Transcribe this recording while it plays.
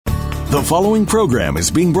The following program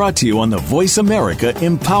is being brought to you on the Voice America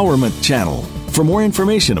Empowerment Channel. For more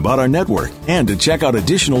information about our network and to check out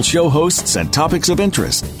additional show hosts and topics of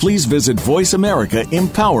interest, please visit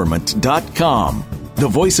voiceamericaempowerment.com. The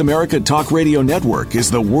Voice America Talk Radio Network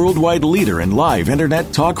is the worldwide leader in live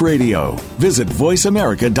Internet talk radio. Visit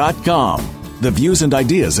voiceamerica.com. The views and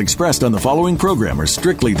ideas expressed on the following program are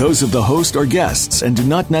strictly those of the host or guests and do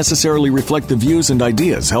not necessarily reflect the views and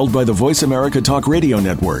ideas held by the Voice America Talk Radio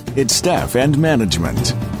Network, its staff, and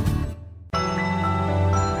management.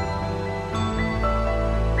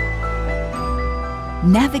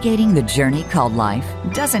 Navigating the journey called life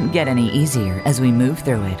doesn't get any easier as we move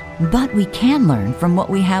through it, but we can learn from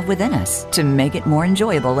what we have within us to make it more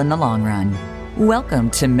enjoyable in the long run.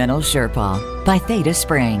 Welcome to Mental Sherpa by Theta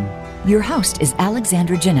Spring. Your host is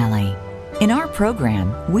Alexandra Janelli. In our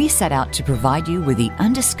program, we set out to provide you with the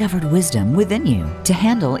undiscovered wisdom within you to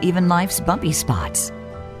handle even life's bumpy spots.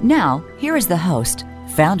 Now, here is the host,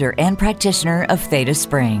 founder and practitioner of Theta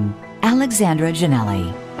Spring, Alexandra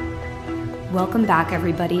Janelli. Welcome back,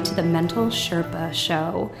 everybody, to the Mental Sherpa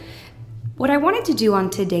Show. What I wanted to do on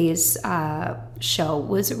today's show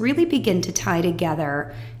was really begin to tie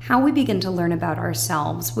together how we begin to learn about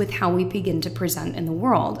ourselves with how we begin to present in the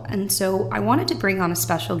world. And so I wanted to bring on a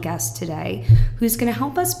special guest today who's going to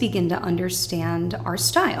help us begin to understand our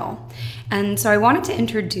style. And so I wanted to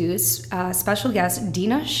introduce special guest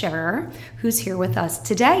Dina Scherer, who's here with us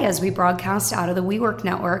today as we broadcast out of the WeWork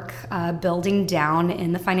Network building down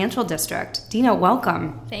in the financial district. Dina,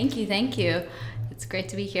 welcome. Thank you. It's great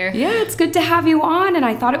to be here. Yeah, it's good to have you on, and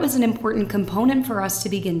I thought it was an important component for us to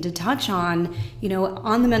begin to touch on. You know,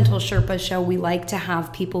 on the Mental Sherpa Show, we like to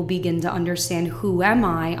have people begin to understand who am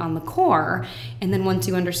I on the core, and then once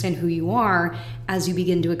you understand who you are, as you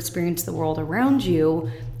begin to experience the world around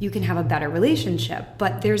you, you can have a better relationship.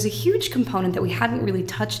 But there's a huge component that we hadn't really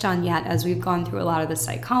touched on yet as we've gone through a lot of the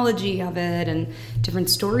psychology of it and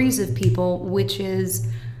different stories of people, which is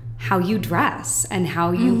how you dress and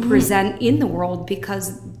how you present in the world,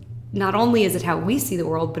 because not only is it how we see the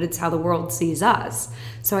world, but it's how the world sees us.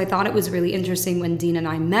 So I thought it was really interesting when Dean and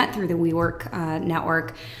I met through the WeWork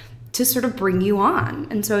network to sort of bring you on.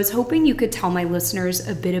 And so I was hoping you could tell my listeners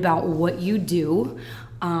a bit about what you do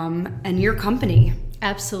and your company.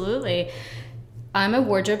 Absolutely. I'm a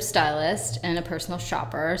wardrobe stylist and a personal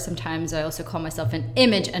shopper. Sometimes I also call myself an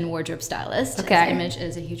image and wardrobe stylist. Okay. Image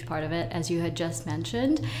is a huge part of it, as you had just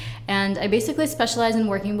mentioned. And I basically specialize in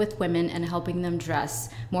working with women and helping them dress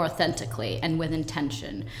more authentically and with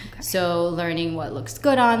intention. Okay. So learning what looks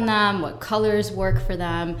good on them, what colors work for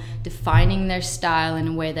them, defining their style in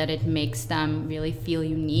a way that it makes them really feel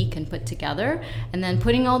unique and put together, and then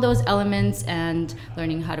putting all those elements and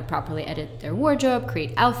learning how to properly edit their wardrobe,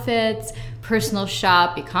 create outfits, personal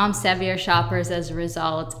shop, become savvier shoppers as a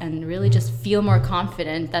result, and really just feel more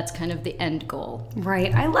confident. That's kind of the end goal.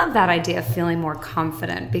 Right. I love that idea of feeling more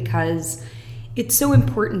confident, because it's so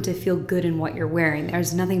important to feel good in what you're wearing.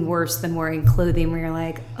 There's nothing worse than wearing clothing where you're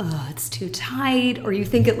like, oh, it's too tight, or you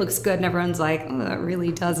think it looks good and everyone's like, oh, that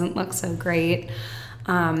really doesn't look so great.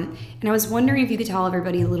 And I was wondering if you could tell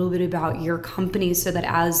everybody a little bit about your company so that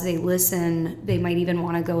as they listen, they might even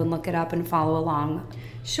want to go and look it up and follow along.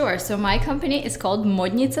 Sure. So my company is called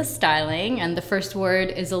Modnica Styling, and the first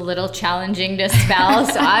word is a little challenging to spell,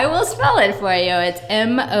 so I will spell it for you. It's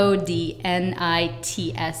Modnitsa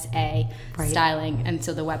Styling, and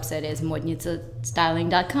so the website is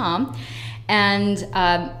modnicastyling.com. And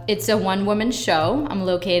it's a one-woman show. I'm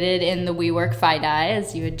located in the WeWork FiDi,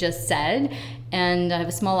 as you had just said. And I have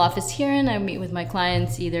a small office here, and I meet with my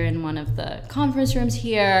clients either in one of the conference rooms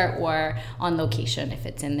here or on location if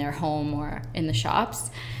it's in their home or in the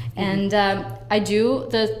shops. And I do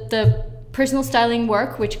the personal styling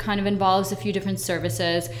work, which kind of involves a few different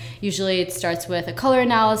services. Usually it starts with a color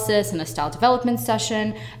analysis and a style development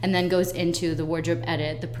session, and then goes into the wardrobe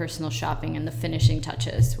edit, the personal shopping, and the finishing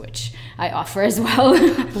touches, which I offer as well.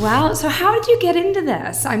 Wow. So how did you get into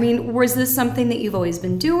this? I mean, was this something that you've always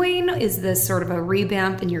been doing? Is this sort of a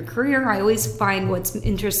revamp in your career? I always find what's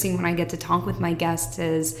interesting when I get to talk with my guests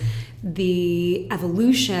is the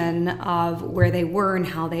evolution of where they were and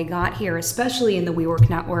how they got here, especially in the WeWork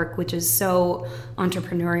network, which is so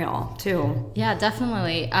entrepreneurial too. Yeah,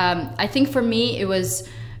 definitely. I think for me, it was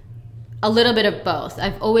a little bit of both.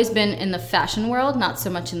 I've always been in the fashion world, not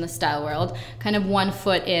so much in the style world, kind of one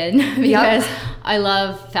foot in because I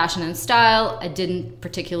love fashion and style. I didn't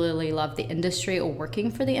particularly love the industry or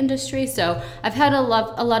working for the industry. So I've had a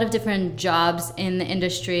lot of different jobs in the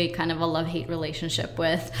industry, kind of a love-hate relationship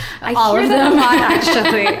with all of them.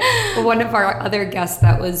 Actually, one of our other guests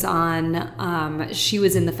that was on, she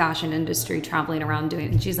was in the fashion industry traveling around doing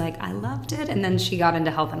it, and she's like, I loved it. And then she got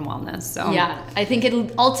into health and wellness. So yeah, I think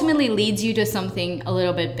it ultimately leads you to something a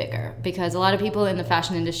little bit bigger, because a lot of people in the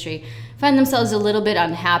fashion industry find themselves a little bit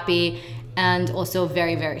unhappy and also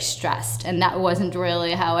very, very stressed. And that wasn't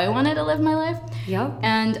really how I wanted to live my life. Yep.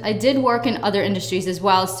 And I did work in other industries as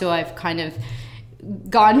well, so I've kind of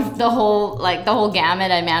gone the whole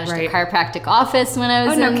gamut. I managed a chiropractic office when I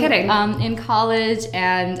was in college,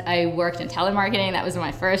 and I worked in telemarketing. That was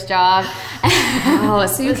my first job. Oh,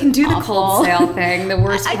 so you can do the cold sale thing. The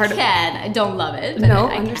worst part. I don't love it. But no,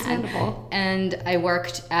 I understandable. And I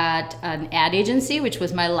worked at an ad agency, which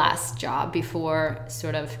was my last job before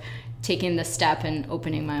sort of taking the step and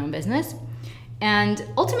opening my own business. And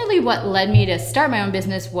ultimately what led me to start my own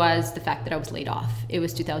business was the fact that I was laid off. It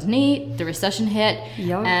was 2008, the recession hit,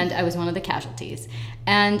 and I was one of the casualties.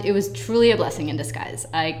 And it was truly a blessing in disguise.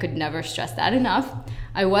 I could never stress that enough.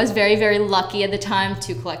 I was very, very lucky at the time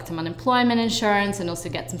to collect some unemployment insurance and also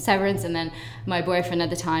get some severance. And then my boyfriend at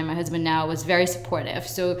the time, my husband now, was very supportive.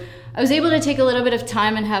 So I was able to take a little bit of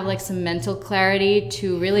time and have like some mental clarity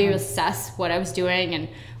to really assess what I was doing and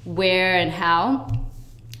where and how.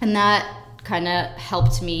 And that kind of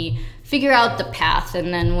helped me figure out the path.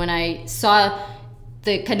 And then when I saw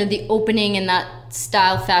the kind of the opening in that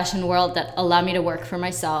style fashion world that allowed me to work for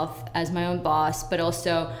myself as my own boss, but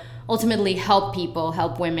also ultimately help people,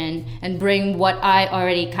 help women, and bring what I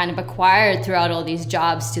already kind of acquired throughout all these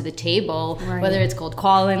jobs to the table, whether it's cold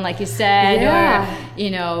calling, like you said,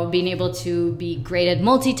 or, being able to be great at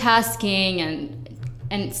multitasking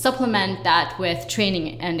and supplement that with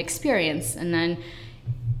training and experience. And then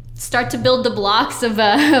start to build the blocks of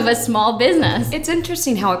a small business. It's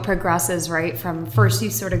interesting how it progresses, right? From first you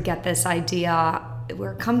sort of get this idea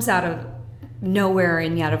where it comes out of nowhere,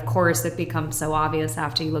 and yet of course it becomes so obvious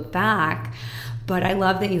after you look back. But I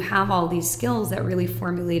love that you have all these skills that really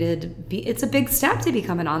formulated. It's a big step to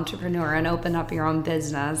become an entrepreneur and open up your own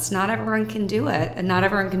business. Not everyone can do it, and not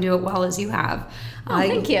everyone can do it well as you have. Oh,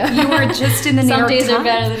 thank you. You were just in the New York Times. Some days are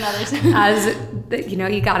better than others.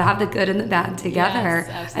 You got to have the good and the bad together.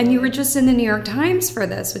 Yes, and you were just in the New York Times for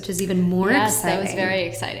this, which is even more exciting. Yes, that was very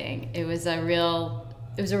exciting. It was a real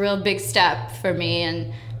big step for me,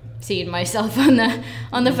 and seeing myself on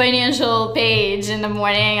the financial page in the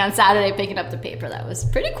morning on Saturday picking up the paper, that was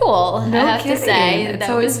pretty cool. No I have kidding. to say. It's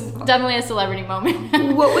that was definitely a celebrity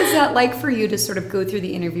moment. What was that like for you to sort of go through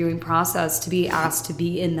the interviewing process, to be asked to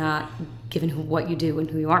be in that, given what you do and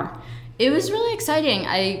who you are? It was really exciting.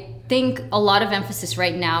 I think a lot of emphasis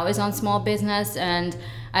right now is on small business, and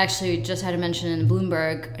I actually just had a mention in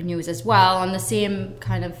Bloomberg News as well on the same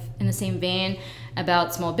in the same vein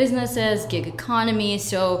about small businesses, gig economy.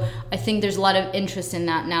 So I think there's a lot of interest in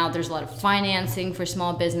that now. There's a lot of financing for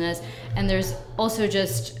small business, and there's also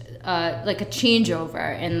just like a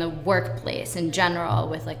changeover in the workplace in general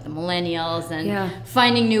with like the millennials and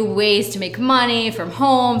finding new ways to make money from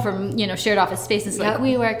home, from shared office spaces like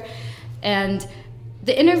WeWork. And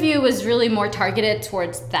the interview was really more targeted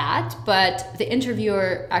towards that, but the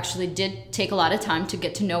interviewer actually did take a lot of time to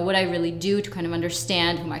get to know what I really do, to kind of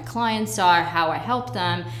understand who my clients are, how I help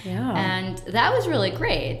them. Yeah. And that was really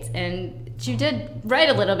great. And she did write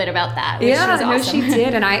a little bit about that, which was awesome. No, she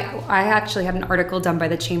did. And I actually had an article done by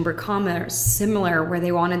the Chamber of Commerce, similar, where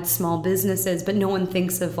they wanted small businesses, but no one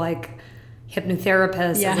thinks of like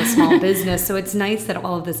hypnotherapists as a small business. So it's nice that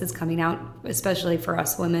all of this is coming out, especially for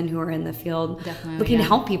us women who are in the field looking to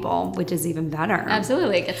help people, which is even better.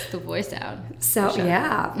 Absolutely. It gets the voice out. So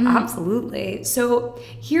absolutely. So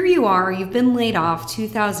here you are, you've been laid off,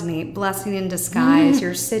 2008, blessing in disguise.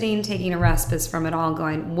 You're sitting, taking a respite from it all,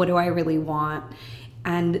 going, what do I really want?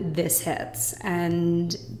 And this hits.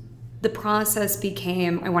 And the process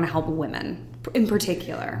became, I want to help women in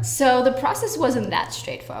particular. So the process wasn't that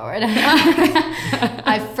straightforward.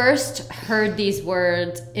 I first heard these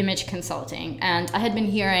words, image consulting, and I had been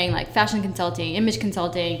hearing like fashion consulting, image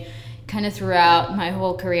consulting, kind of throughout my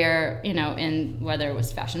whole career, in whether it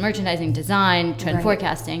was fashion merchandising, design, trend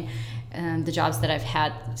forecasting, and the jobs that I've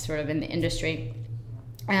had sort of in the industry.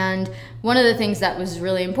 And one of the things that was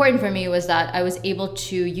really important for me was that I was able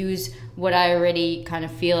to use what I already kind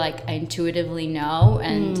of feel like I intuitively know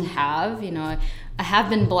and have. I have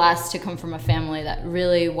been blessed to come from a family that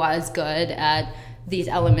really was good at these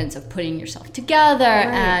elements of putting yourself together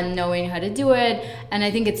and knowing how to do it. And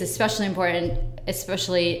I think it's especially important,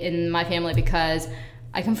 especially in my family, because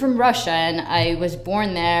I come from Russia and I was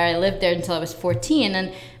born there. I lived there until I was 14,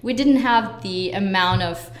 and we didn't have the amount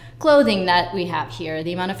of clothing that we have here,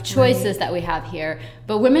 the amount of choices that we have here.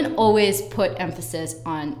 But women always put emphasis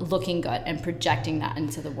on looking good and projecting that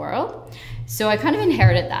into the world. So I kind of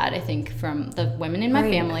inherited that, I think, from the women in my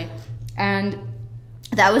family. And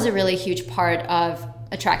that was a really huge part of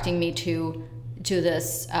attracting me to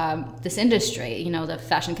this this industry, the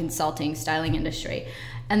fashion consulting, styling industry.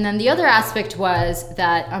 And then the other aspect was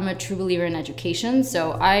that I'm a true believer in education.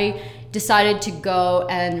 So I decided to go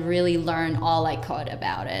and really learn all I could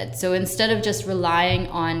about it. So instead of just relying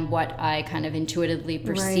on what I kind of intuitively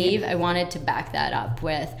perceive, I wanted to back that up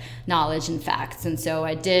with knowledge and facts. And so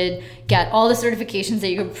I did get all the certifications that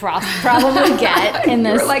you could probably get in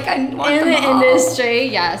this industry.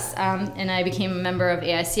 Yes. And I became a member of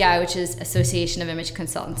AICI, which is Association of Image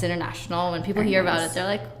Consultants International. When people hear about it, they're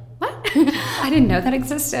like, what? I didn't know that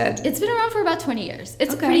existed. It's been around for about 20 years.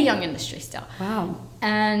 It's a pretty young industry still. Wow.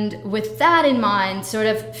 And with that in mind, sort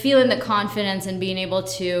of feeling the confidence and being able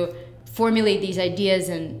to formulate these ideas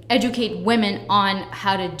and educate women on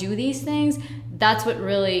how to do these things, that's what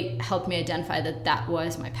really helped me identify that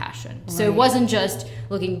was my passion. So it wasn't just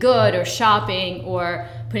looking good or shopping or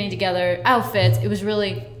putting together outfits. It was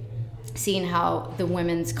really seeing how the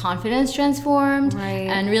women's confidence transformed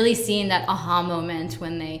and really seeing that aha moment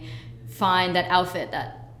when they find that outfit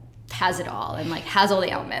that has it all and like has all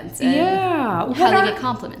the elements and how they get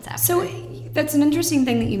compliments after. So that's an interesting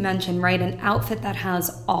thing that you mentioned, right? An outfit that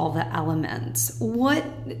has all the elements.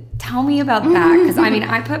 Tell me about that, because I mean,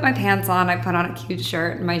 I put my pants on, I put on a cute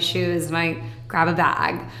shirt and my shoes, and I grab a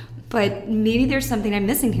bag. But maybe there's something I'm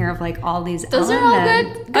missing here of like all these elements. Those are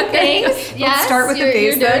all good things. Let's start with the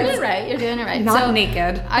basics. You're doing it right. Not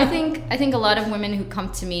naked. I think a lot of women who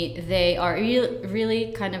come to me, they are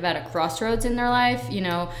really kind of at a crossroads in their life,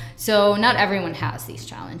 So not everyone has these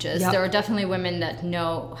challenges. There are definitely women that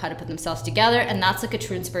know how to put themselves together, and that's like a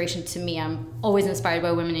true inspiration to me. I'm always inspired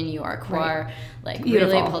by women in New York who are like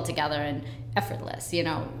really pulled together and effortless.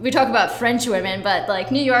 We talk about French women, but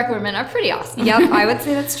like New York women are pretty awesome. Yep, I would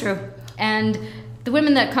say that's true. And the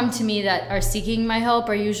women that come to me that are seeking my help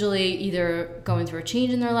are usually either going through a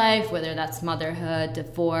change in their life, whether that's motherhood,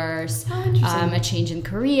 divorce, a change in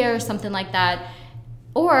career, something like that,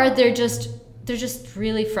 or they're just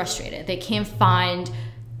really frustrated. They can't find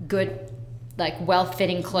good, like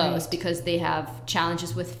well-fitting clothes because they have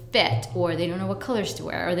challenges with fit, or they don't know what colors to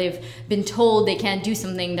wear, or they've been told they can't do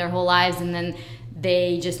something their whole lives, and then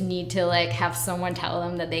they just need to like have someone tell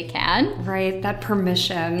them that they can. Right, that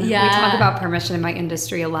permission. Yeah. We talk about permission in my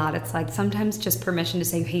industry a lot. It's like sometimes just permission to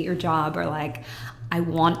say you hate your job, or like I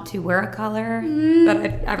want to wear a color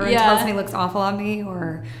that everyone tells me looks awful on me,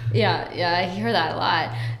 or I hear that a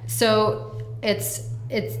lot. So it's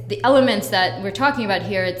the elements that we're talking about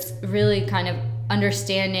here. It's really kind of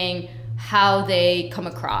understanding how they come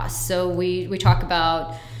across. So we talk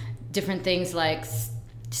about different things like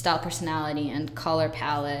style, personality, and color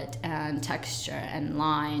palette, and texture, and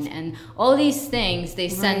line, and all these things. They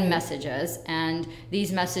send messages, and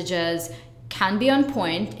these messages can be on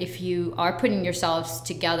point if you are putting yourselves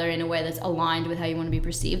together in a way that's aligned with how you want to be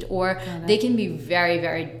perceived, or they can be very,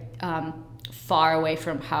 very far away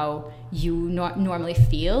from how you normally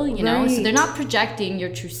feel, so they're not projecting your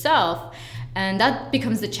true self, and that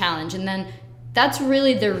becomes the challenge. And then that's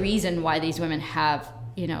really the reason why these women have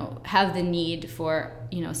the need for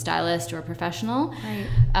stylist or a professional.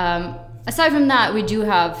 Aside from that, we do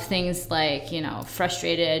have things like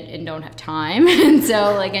frustrated and don't have time, and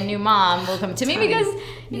so like a new mom will come to me because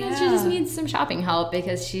she just needs some shopping help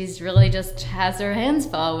because she's really just has her hands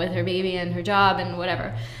full with her baby and her job and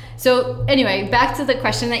whatever. So anyway, back to the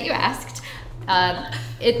question that you asked.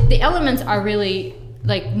 The elements are really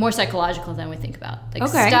like more psychological than we think about. Like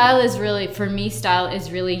style is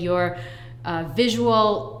really your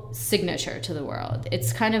visual signature to the world.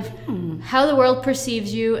 It's kind of how the world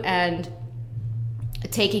perceives you, and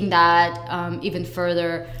taking that even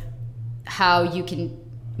further, how you can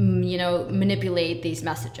manipulate these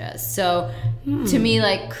messages. So to me,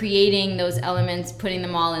 like creating those elements, putting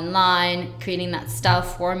them all in line, creating that style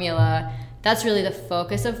formula, that's really the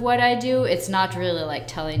focus of what I do. It's not really like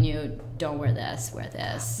telling you don't wear this, wear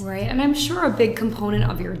this. Right, and I'm sure a big component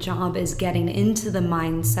of your job is getting into the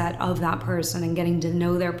mindset of that person and getting to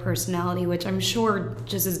know their personality, which I'm sure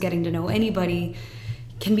just as getting to know anybody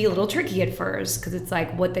can be a little tricky at first because it's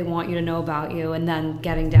like what they want you to know about you, and then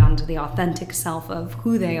getting down to the authentic self of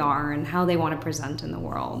who they are and how they want to present in the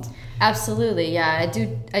world. Absolutely, yeah.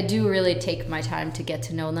 I do really take my time to get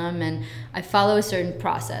to know them, and I follow a certain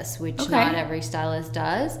process, which not every stylist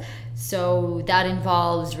does. So that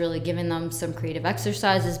involves really giving them some creative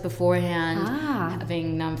exercises beforehand,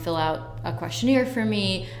 having them fill out a questionnaire for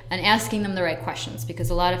me, and asking them the right questions,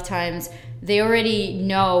 because a lot of times they already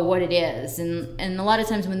know what it is. And a lot of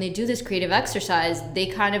times when they do this creative exercise, they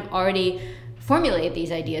kind of already formulate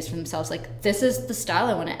these ideas for themselves, like, this is the style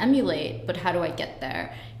I want to emulate, but how do I get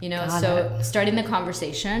there? Starting the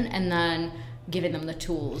conversation and then giving them the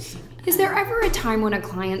tools. Is there ever a time when a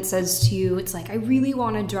client says to you, it's like, I really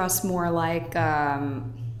want to dress more like a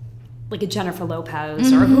Jennifer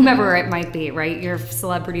Lopez or whomever it might be, right? Your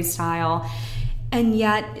celebrity style. And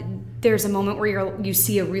yet there's a moment where you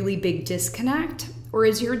see a really big disconnect? Or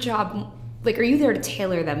is your job, like, are you there to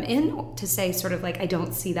tailor them in to say sort of like, I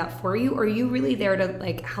don't see that for you? Or are you really there to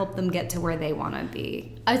like help them get to where they want to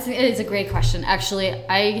be? It's a great question. Actually,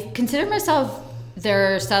 I consider myself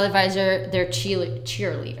their style advisor, their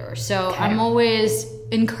cheerleader. So I'm always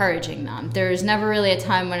encouraging them. There's never really a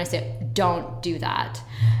time when I say, don't do that.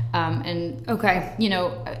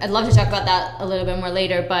 I'd love to talk about that a little bit more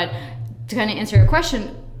later, but to kind of answer your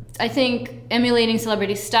question, I think emulating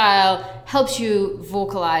celebrity style helps you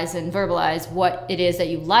vocalize and verbalize what it is that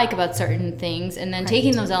you like about certain things, and then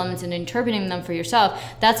taking those elements and interpreting them for yourself.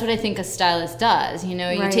 That's what I think a stylist does. You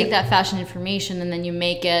take that fashion information and then you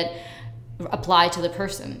make it apply to the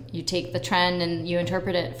person. You take the trend and you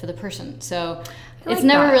interpret it for the person. So it's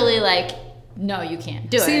never really like, no, you can't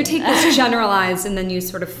do it. So you take this generalized and then you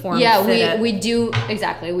sort of form fit it. We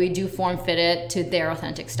do form fit it to their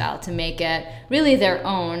authentic style to make it really their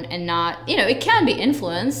own, and not, it can be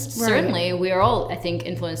influenced. Right. Certainly, we are all, I think,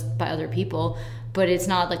 influenced by other people, but it's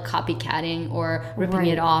not like copycatting or ripping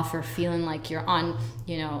it off or feeling like you're on,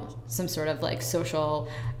 some sort of like social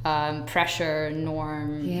pressure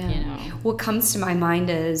norm. What comes to my mind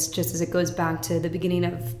is, just as it goes back to the beginning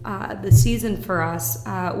of the season for us,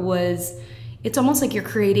 was it's almost like you're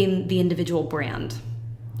creating the individual brand.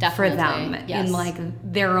 Definitely, for them, in like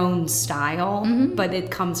their own style, but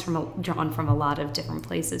it comes drawn from a lot of different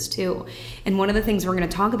places too. And one of the things we're going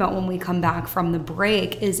to talk about when we come back from the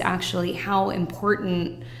break is actually how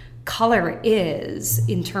important color is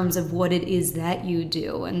in terms of what it is that you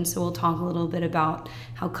do. And so we'll talk a little bit about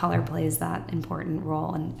how color plays that important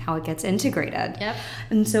role and how it gets integrated. Yep.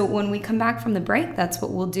 And so when we come back from the break, that's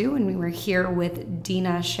what we'll do. And we were here with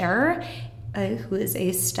Dina Scherer, who is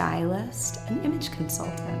a stylist and image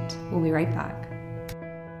consultant. We'll be right back.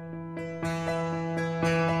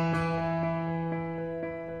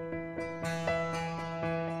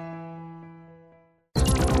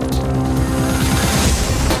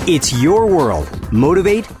 It's your world.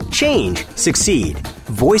 Motivate, change, succeed.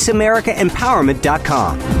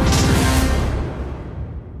 VoiceAmericaEmpowerment.com.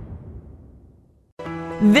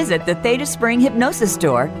 Visit the Theta Spring Hypnosis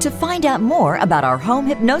Store to find out more about our home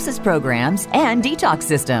hypnosis programs and detox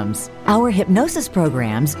systems. Our hypnosis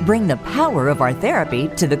programs bring the power of our therapy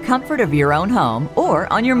to the comfort of your own home or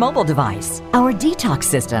on your mobile device. Our detox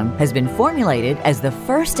system has been formulated as the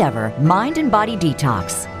first ever mind and body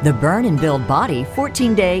detox. The Burn and Build Body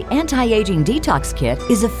 14-day anti-aging detox kit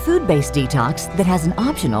is a food-based detox that has an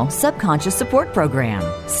optional subconscious support program.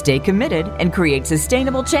 Stay committed and create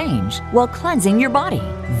sustainable change while cleansing your body.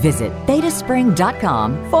 Visit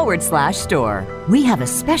thetaspring.com/store. We have a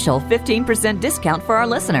special 15% discount for our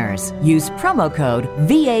listeners. Use promo code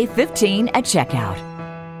VA15 at checkout.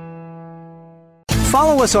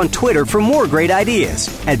 Follow us on Twitter for more great ideas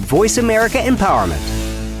at Voice America Empowerment.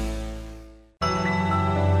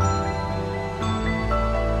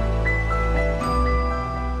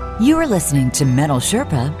 You are listening to Mental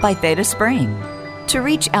Sherpa by Theta Spring. To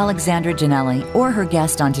reach Alexandra Janelli or her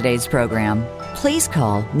guest on today's program, please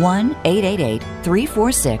call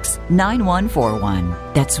 1-888-346-9141.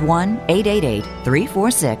 That's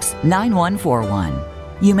 1-888-346-9141.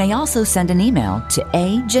 You may also send an email to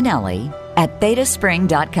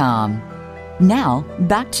ajanelli@thetaspring.com. Now,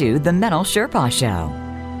 back to the Mental Sherpa Show.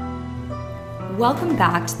 Welcome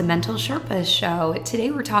back to the Mental Sherpa Show. Today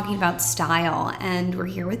we're talking about style, and we're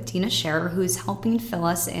here with Dina Scherer, who's helping fill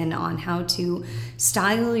us in on how to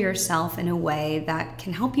style yourself in a way that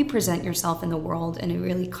can help you present yourself in the world in a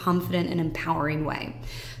really confident and empowering way.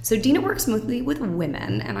 So Dina works mostly with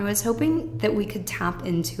women, and I was hoping that we could tap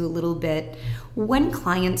into a little bit when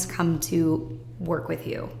clients come to work with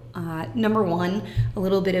you. Number one, a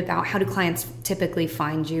little bit about how do clients typically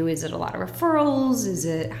find you? Is it a lot of referrals? Is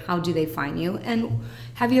it, how do they find you? And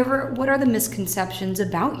what are the misconceptions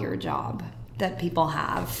about your job that people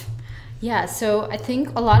have? Yeah, so I think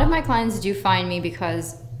a lot of my clients do find me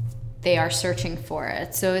because they are searching for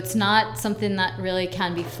it. So it's not something that really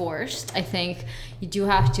can be forced. I think you do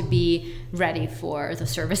have to be ready for the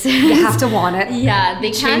services. You have to want it. Yeah,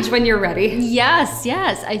 they change when you're ready. Yes.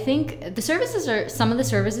 I think some of the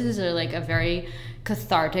services are like a very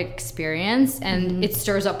cathartic experience, and it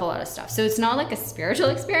stirs up a lot of stuff. So it's not like a spiritual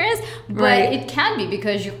experience, but it can be,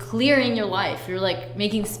 because you're clearing your life. You're like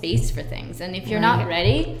making space for things. And if you're not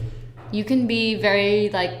ready, you can be very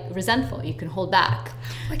like resentful. You can hold back.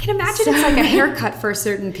 I can imagine it's like a haircut for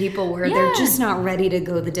certain people where they're just not ready to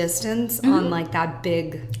go the distance on like that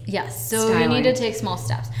big so styling. You need to take small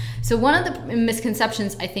steps. So one of the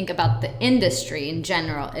misconceptions I think about the industry in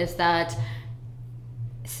general is that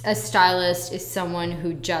a stylist is someone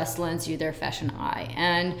who just lends you their fashion eye.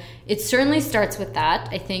 And it certainly starts with that.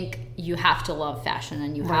 I think you have to love fashion,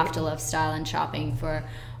 and you have to love style and shopping for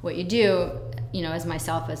what you do, you know, as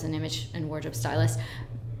myself as an image and wardrobe stylist.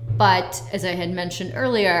 But as I had mentioned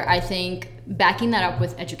earlier, I think backing that up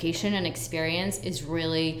with education and experience is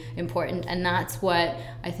really important. And that's what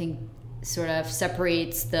I think sort of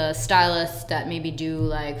separates the stylists that maybe do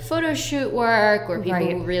like photo shoot work, or people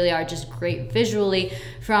who really are just great visually,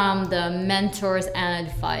 from the mentors and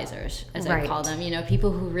advisors, as I call them. You know,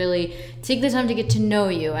 people who really take the time to get to know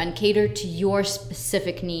you and cater to your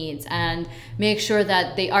specific needs and make sure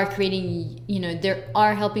that they are creating, you know, they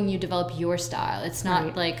are helping you develop your style. It's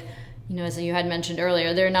not like, you know, as you had mentioned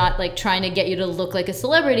earlier, they're not like trying to get you to look like a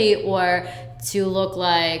celebrity or to look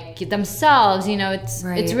like themselves. You know, it's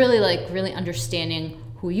really like really understanding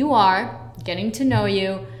who you are, getting to know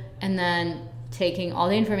you, and then taking all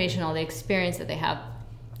the information, all the experience that they have.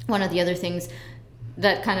 One of the other things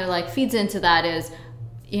that kind of like feeds into that is,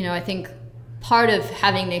 you know, I think part of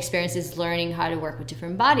having the experience is learning how to work with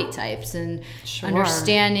different body types and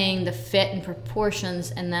understanding the fit and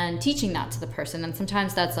proportions, and then teaching that to the person. And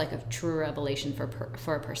sometimes that's like a true revelation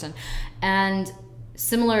for a person. And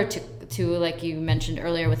similar to like you mentioned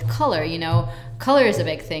earlier with color, you know, color is a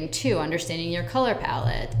big thing too, understanding your color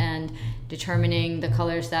palette and determining the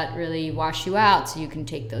colors that really wash you out, so you can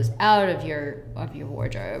take those out of your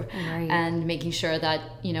wardrobe, and making sure that,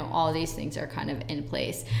 you know, all these things are kind of in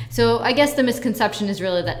place. So I guess the misconception is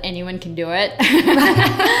really that anyone can do it,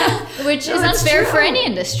 which is unfair for any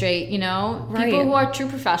industry. You know, people who are true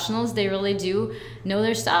professionals, they really do know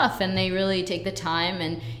their stuff, and they really take the time,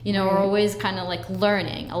 and, you know, are always kind of like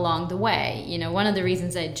learning along the way. You know, one of the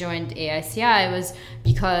reasons I joined AICI was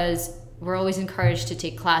because we're always encouraged to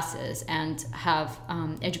take classes and have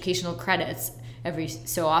educational credits every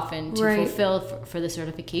so often to fulfill for the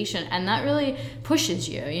certification. And that really pushes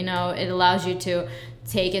you, you know, it allows you to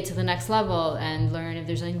take it to the next level and learn if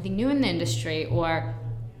there's anything new in the industry, or,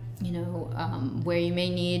 you know, where you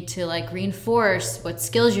may need to like reinforce, what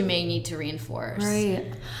skills you may need to reinforce.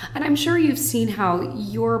 Right. And I'm sure you've seen how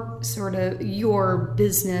your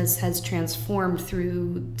business has transformed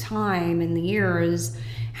through time in the years.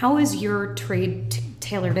 How is your trade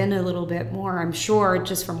tailored in a little bit more? I'm sure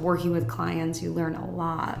just from working with clients, you learn a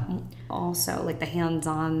lot also, like the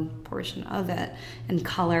hands-on portion of it, and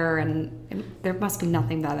color, and there must be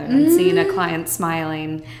nothing better than seeing a client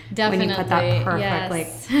smiling when you put that perfectly.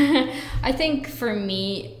 Yes. I think for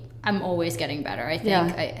me, I'm always getting better. I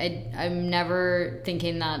think I'm never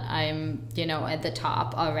thinking that I'm, you know, at the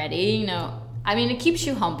top already, you know. I mean, it keeps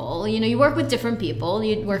you humble. You know, you work with different people,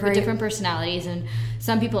 you work with different personalities, and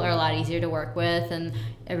some people are a lot easier to work with, and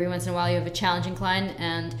every once in a while you have a challenging client.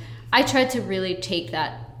 And I try to really take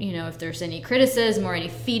that, you know, if there's any criticism or any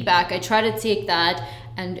feedback, I try to take that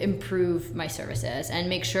and improve my services and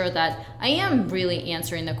make sure that I am really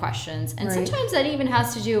answering the questions. And sometimes that even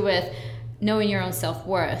has to do with knowing your own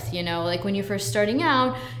self-worth. You know, like when you're first starting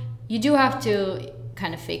out, you do have to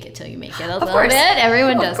kind of fake it till you make it a little bit.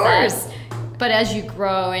 Everyone does that. But as you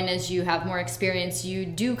grow and as you have more experience, you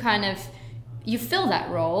do kind of, you fill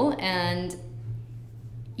that role, and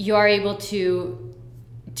you are able to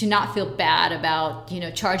not feel bad about, you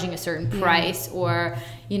know, charging a certain price, or,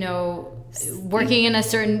 you know, working in a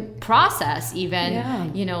certain process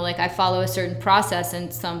even. You know, like I follow a certain process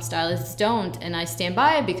and some stylists don't, and I stand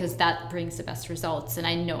by it because that brings the best results, and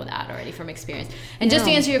I know that already from experience. And just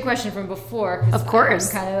to answer your question from before, of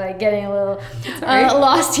course, I'm kind of like getting a little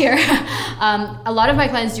lost here. A lot of my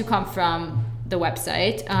clients do come from the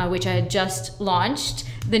website, which I had just launched,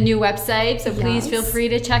 the new website, so please feel free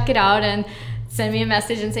to check it out and send me a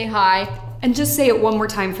message and say hi. And just say it one more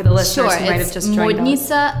time for the listeners who might have just joined us.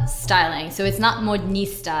 Modnica styling. So it's not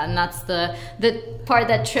modnista, and that's the part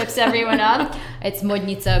that trips everyone up. It's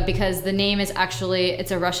modnica because the name is actually, it's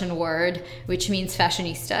a Russian word, which means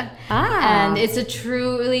fashionista. And it's a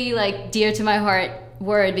truly like dear to my heart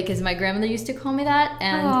word because my grandmother used to call me that.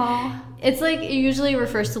 And it's like, it usually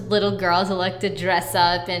refers to little girls who like to dress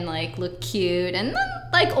up and like look cute, and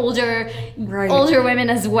like older women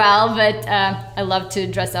as well. But I loved to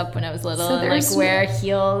dress up when I was little, and like wear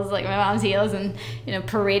heels, like my mom's heels, and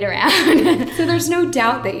parade around. So there's no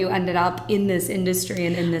doubt that you ended up in this industry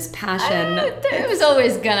and in this passion. It was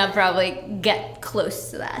always gonna probably get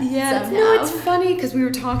close to that. Yeah, somehow. no, it's funny because we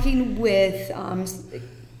were talking with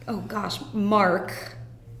Mark.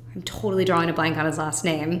 I'm totally drawing a blank on his last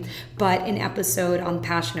name, but an episode on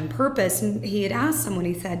passion and purpose, and he had asked someone,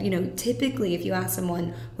 he said, typically if you ask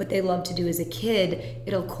someone what they love to do as a kid,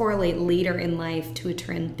 it'll correlate later in life to a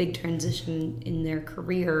big transition in their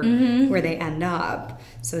career where they end up.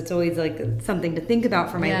 So it's always like something to think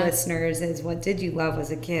about for my listeners is, what did you love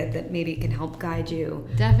as a kid that maybe can help guide you?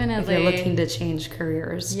 Definitely. If you're looking to change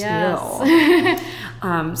careers too. So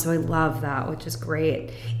I love that, which is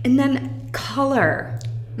great. And then color.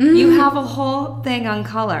 You have a whole thing on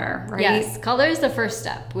color, right? Yes, color is the first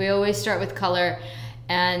step. We always start with color,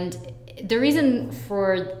 and the reason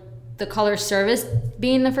for the color service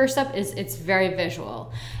being the first step is it's very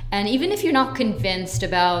visual. And even if you're not convinced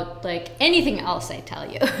about like anything else I tell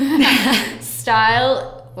you,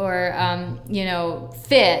 style or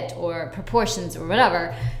fit or proportions or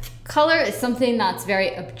whatever, color is something that's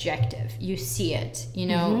very objective. You see it.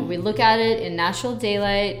 We look at it in natural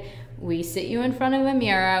daylight. We sit you in front of a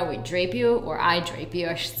mirror, we drape you, or I drape you,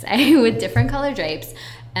 I should say, with different color drapes.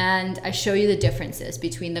 And I show you the differences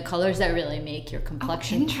between the colors that really make your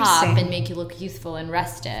complexion pop and make you look youthful and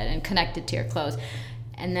rested and connected to your clothes.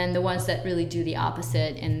 And then the ones that really do the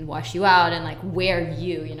opposite and wash you out and like wear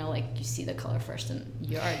you, like you see the color first and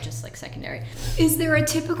you're just like secondary. Is there a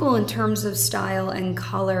typical in terms of style and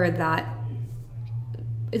color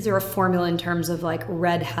is there a formula in terms of like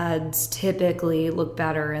redheads typically look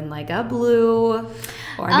better in like a blue?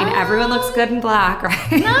 Or everyone looks good in black,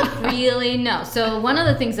 right? Not really, no. So one of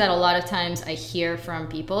the things that a lot of times I hear from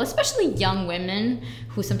people, especially young women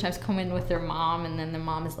who sometimes come in with their mom and then the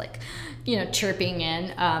mom is like, chirping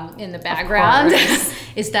in the background,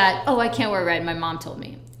 is that, I can't wear red, my mom told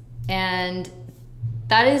me. And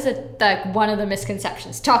that is one of the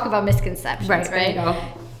misconceptions. Talk about misconceptions, right? There you go.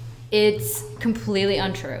 It's completely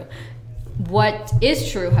untrue. What is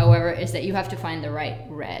true, however, is that you have to find the right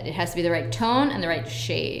red. It has to be the right tone and the right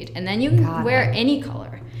shade. And then you can wear any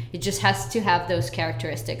color. It just has to have those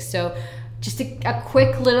characteristics. So just a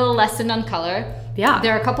quick little lesson on color. Yeah.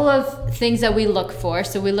 There are a couple of things that we look for.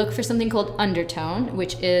 So we look for something called undertone,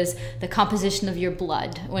 which is the composition of your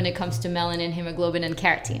blood when it comes to melanin, hemoglobin, and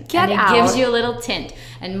keratin. It gives you a little tint.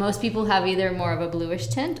 And most people have either more of a bluish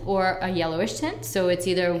tint or a yellowish tint. So it's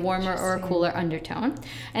either a warmer or a cooler undertone.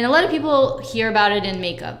 And a lot of people hear about it in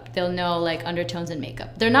makeup. They'll know like undertones in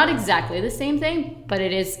makeup. They're not exactly the same thing, but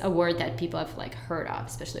it is a word that people have like heard of,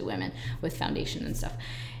 especially women with foundation and stuff.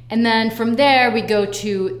 And then from there, we go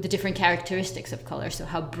to the different characteristics of color. So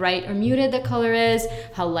how bright or muted the color is,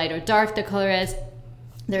 how light or dark the color is.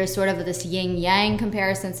 There's sort of this yin-yang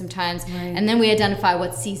comparison sometimes. Right. And then we identify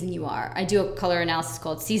what season you are. I do a color analysis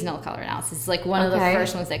called seasonal color analysis. It's like one of the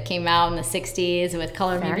first ones that came out in the 60s with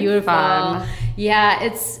Color Me Beautiful. Fun. Yeah,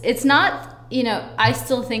 it's not, I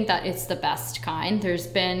still think that it's the best kind. There's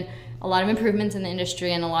been a lot of improvements in the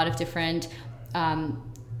industry and a lot of different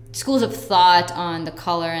schools of thought on the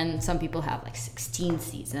color, and some people have like 16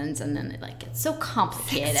 seasons and then it like gets so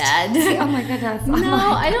complicated. Oh my goodness. No,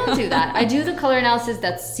 I don't do that. I do the color analysis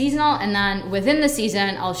that's seasonal, and then within the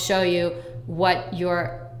season I'll show you what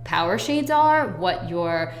your power shades are, what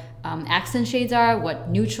your accent shades are, what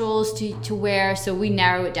neutrals to wear. So we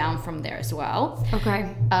narrow it down from there as well.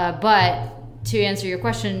 Okay. But to answer your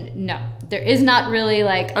question, no, there is not really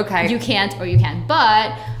like, you can't or you can.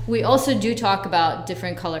 But we also do talk about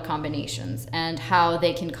different color combinations and how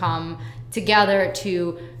they can come together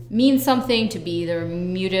to mean something, to be either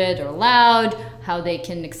muted or loud, how they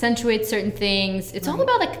can accentuate certain things. It's all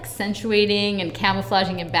about like accentuating and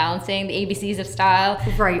camouflaging and balancing, the ABCs of style.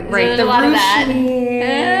 Right. There's a lot of that.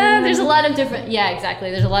 There's a lot of different,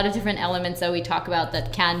 there's a lot of different elements that we talk about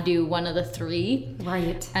that can do one of the three.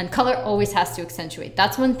 Right. And color always has to accentuate.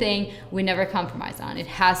 That's one thing we never compromise on. It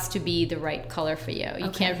has to be the right color for you. You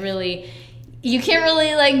can't really, you can't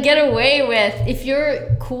really like get away with, if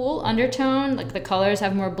you're cool undertone, like the colors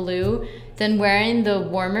have more blue, then wearing the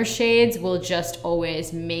warmer shades will just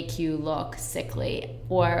always make you look sickly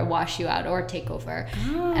or wash you out or take over.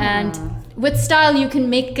 And with style, you can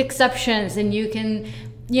make exceptions, and you can,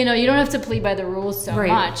 you know, you don't have to play by the rules so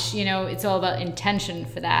much. You know, it's all about intention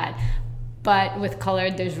for that. But with color,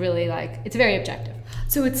 there's really like, it's very objective.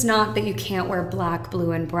 So it's not that you can't wear black,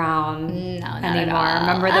 blue, and brown anymore.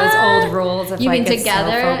 Remember Remember those old rules of you like mean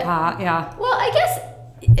together? So faux pas? Yeah. Well, I guess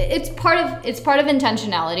it's part of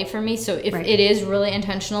intentionality for me. So if it is really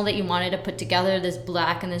intentional that you wanted to put together this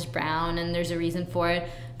black and this brown, and there's a reason for it,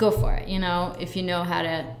 go for it. You know, if you know how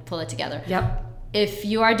to pull it together. Yep. If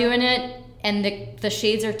you are doing it and the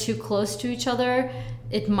shades are too close to each other,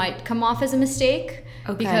 it might come off as a mistake.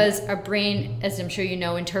 Okay. Because our brain, as I'm sure you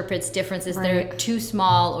know, interprets differences that are too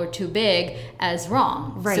small or too big as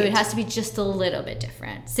wrong. Right. So it has to be just a little bit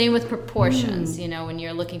different. Same with proportions. You know, when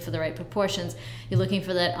you're looking for the right proportions, you're looking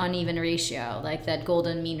for that uneven ratio, like that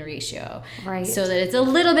golden mean ratio. Right. So that it's a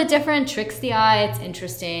little bit different, tricks the eye, it's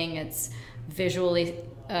interesting, it's visually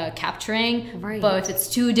capturing. Right. But if it's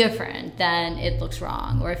too different, then it looks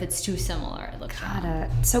wrong. Or if it's too similar, it looks wrong. Got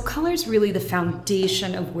it. So color's really the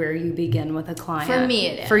foundation of where you begin with a client. For me,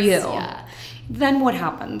 it is. For you. Yeah. Then what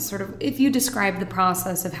happens? Sort of, if you describe the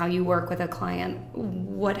process of how you work with a client,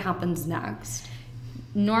 what happens next?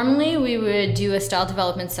 Normally, we would do a style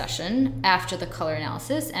development session after the color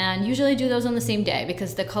analysis, and usually do those on the same day,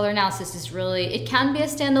 because the color analysis is really, it can be a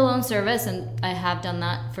standalone service, and I have done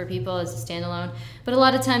that for people as a standalone, but a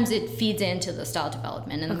lot of times it feeds into the style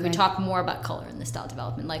development, and we talk more about color in the style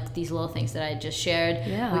development, like these little things that I just shared.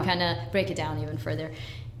 Yeah. We kind of break it down even further.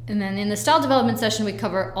 And then in the style development session, we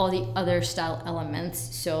cover all the other style elements.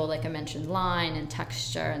 So like I mentioned, line and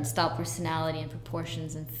texture and style personality and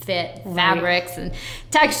proportions and fit, fabrics and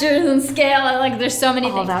textures and scale. And like there's so many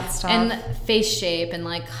things. All that stuff. And face shape, and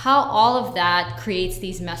like how all of that creates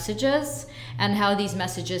these messages, and how these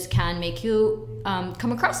messages can make you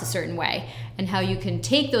come across a certain way, and how you can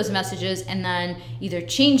take those messages and then either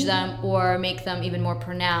change them or make them even more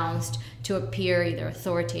pronounced to appear either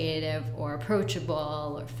authoritative or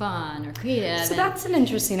approachable or fun or creative. So that's an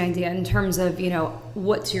interesting idea in terms of, you know,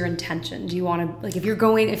 what's your intention? Do you want to, like, if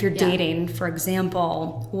you're dating, for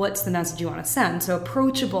example, what's the message you want to send? So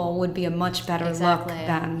approachable would be a much better look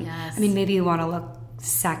than, I mean, maybe you want to look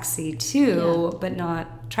sexy too, but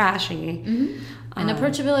not trashy. And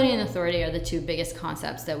approachability and authority are the two biggest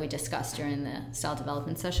concepts that we discussed during the style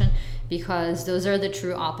development session, because those are the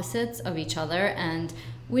true opposites of each other, and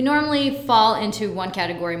we normally fall into one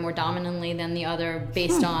category more dominantly than the other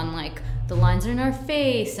based on like the lines in our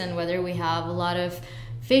face, and whether we have a lot of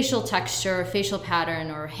facial texture, facial pattern,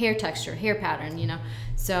 or hair texture, hair pattern, you know.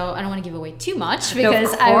 So I don't want to give away too much,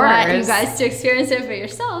 because I want you guys to experience it for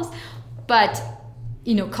yourselves. But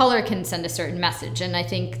you know, color can send a certain message, and I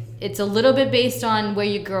think it's a little bit based on where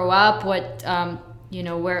you grow up, what you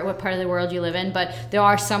know, what part of the world you live in. But there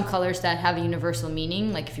are some colors that have a universal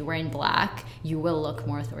meaning. Like if you're wearing black, you will look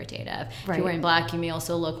more authoritative. If you're wearing black, you may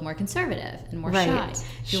also look more conservative and more shy.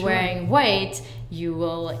 If you're wearing white, you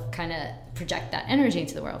will kind of project that energy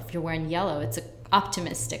into the world. If you're wearing yellow, it's an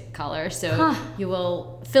optimistic color, so you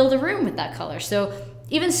will fill the room with that color. So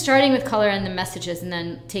even starting with color and the messages, and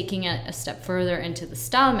then taking it a step further into the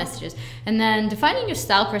style messages, and then defining your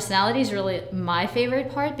style personality is really my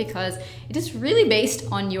favorite part, because it is really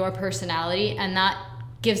based on your personality, and that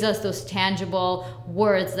gives us those tangible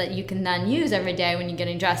words that you can then use every day when you're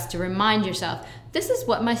getting dressed to remind yourself, this is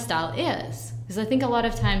what my style is. Because I think a lot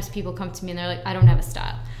of times people come to me and they're like, I don't have a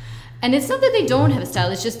style. And it's not that they don't have a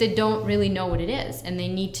style, it's just they don't really know what it is, and they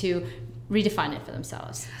need to redefine it for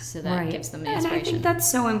themselves, so that gives them the inspiration. And I think that's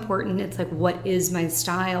so important. It's like, what is my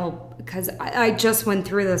style? Because I just went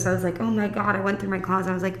through this. I was like, oh my God, I went through my closet.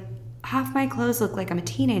 I was like, half my clothes look like I'm a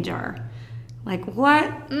teenager. Like, what?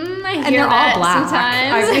 I hear that all black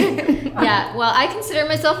sometimes. Yeah, well, I consider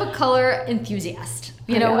myself a color enthusiast.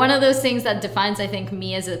 You know, one of those things that defines, I think,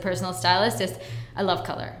 me as a personal stylist is I love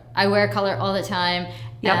color. I wear color all the time.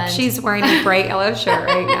 Yep, she's wearing a bright yellow shirt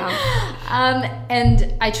right now.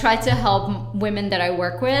 And I try to help women that I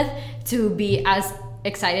work with to be as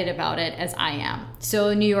excited about it as I am.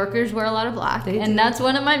 So New Yorkers wear a lot of black, and that's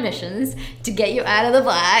one of my missions, to get you out of the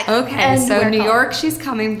black. Okay, so New York, she's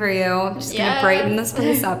coming for you. She's going to brighten this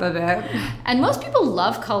place up a bit. And most people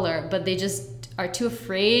love color, but they just are too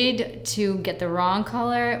afraid to get the wrong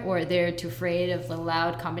color, or they're too afraid of the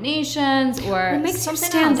loud combinations, or it makes you something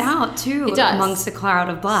stand else. out too amongst a cloud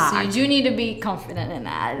of black. So you do need to be confident in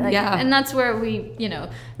that. And that's where we,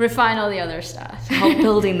 refine all the other stuff. Help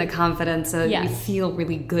building the confidence so you feel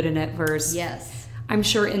really good in it versus... Yes. I'm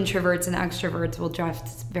sure introverts and extroverts will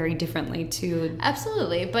dress very differently too.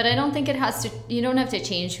 Absolutely, but I don't think you don't have to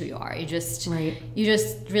change who you are. You just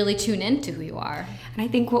really tune into who you are. And I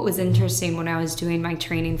think what was interesting when I was doing my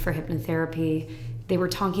training for hypnotherapy, they were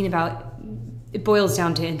talking about, it boils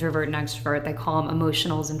down to introvert and extrovert. They call them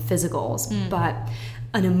emotionals and physicals, but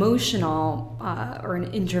an emotional or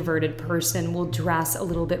an introverted person will dress a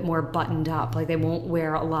little bit more buttoned up. Like they won't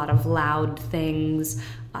wear a lot of loud things.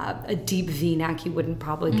 A deep V-neck you wouldn't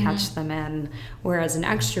probably catch them in. Whereas an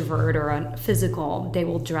extrovert or a physical, they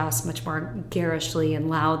will dress much more garishly and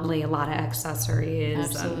loudly, a lot of accessories.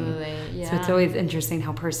 Absolutely, So it's always interesting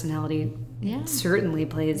how personality certainly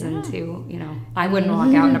plays into, I wouldn't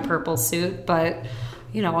walk out in a purple suit, but...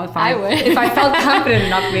 if I felt confident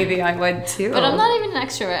enough, maybe I would too. But I'm not even an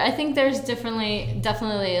extrovert. I think there's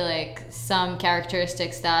definitely like some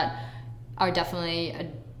characteristics that are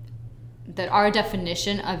definitely that are a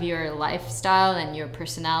definition of your lifestyle and your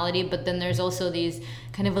personality. But then there's also these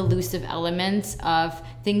kind of elusive elements of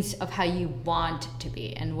things of how you want to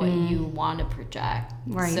be and what you want to project.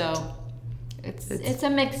 Right. So it's a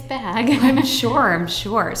mixed bag. I'm sure.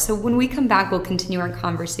 So when we come back, we'll continue our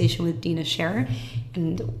conversation with Dina Scherer,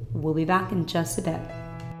 and we'll be back in just a bit.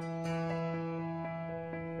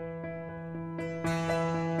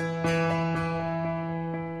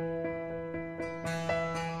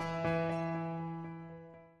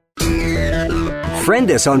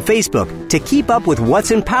 Friend us on Facebook to keep up with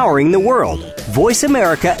what's empowering the world. Voice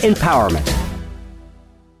America Empowerment.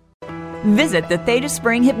 Visit the Theta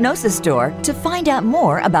Spring Hypnosis Store to find out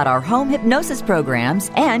more about our home hypnosis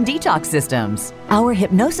programs and detox systems. Our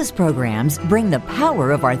hypnosis programs bring the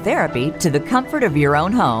power of our therapy to the comfort of your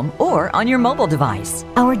own home or on your mobile device.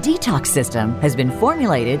 Our detox system has been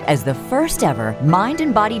formulated as the first ever mind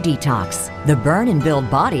and body detox. The Burn and Build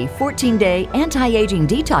Body 14-day anti-aging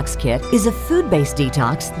detox kit is a food-based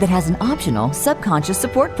detox that has an optional subconscious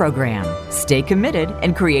support program. Stay committed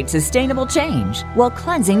and create sustainable change while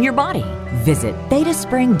cleansing your body. Visit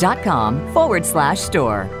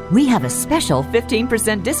thetaspring.com/store. We have a special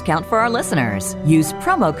 15% discount for our listeners. Use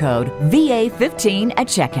promo code VA15 at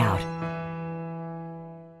checkout.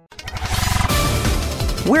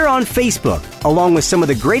 We're on Facebook, along with some of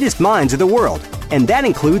the greatest minds of the world, and that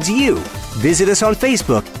includes you. Visit us on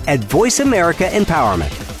Facebook at Voice America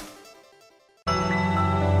Empowerment.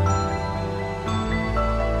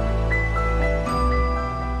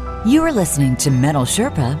 You are listening to Mental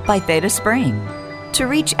Sherpa by Theta Spring. To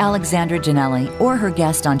reach Alexandra Janelli or her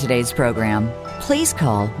guest on today's program, please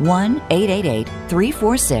call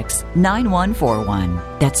 1-888-346-9141.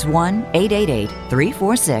 That's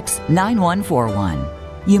 1-888-346-9141.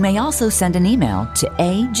 You may also send an email to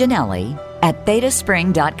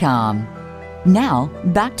ajanelli@thetaspring.com. Now,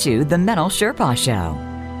 back to the Mental Sherpa Show.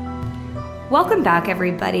 Welcome back,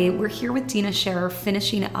 everybody. We're here with Dina Scherer,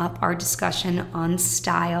 finishing up our discussion on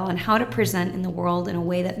style and how to present in the world in a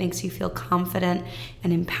way that makes you feel confident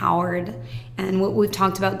and empowered. And what we've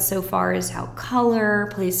talked about so far is how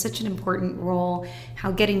color plays such an important role,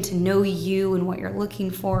 how getting to know you and what you're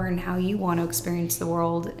looking for and how you want to experience the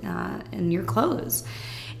world in your clothes.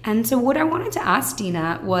 And so what I wanted to ask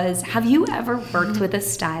Dina was, have you ever worked with a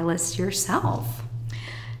stylist yourself?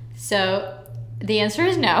 So the answer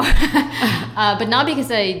is no, but not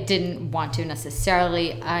because I didn't want to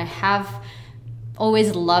necessarily. I have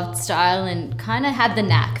always loved style and kind of had the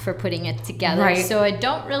knack for putting it together. Right. So I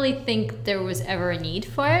don't really think there was ever a need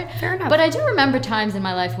for it. Fair enough. But I do remember times in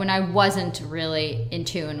my life when I wasn't really in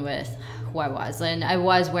tune with who I was, and I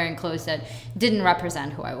was wearing clothes that didn't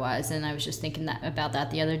represent who I was. And I was just thinking about that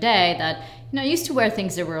the other day, that I used to wear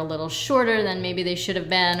things that were a little shorter than maybe they should have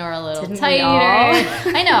been, or a little tighter.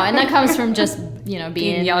 I know, and that comes from just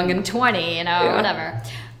being young and 20, whatever.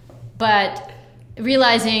 But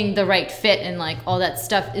realizing the right fit and like all that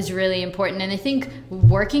stuff is really important. And I think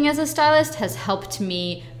working as a stylist has helped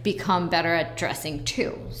me become better at dressing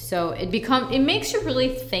too. So it makes you really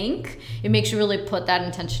think, it makes you really put that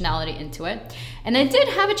intentionality into it. And I did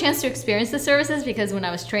have a chance to experience the services because when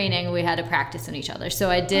I was training, we had to practice on each other. So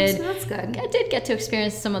I did. So that's good. I did get to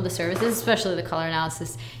experience some of the services, especially the color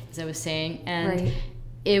analysis, as I was saying. And right.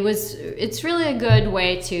 it's really a good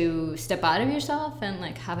way to step out of yourself and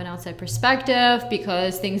like have an outside perspective,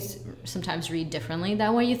 because things sometimes read differently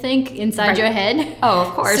than what you think inside your head. Oh,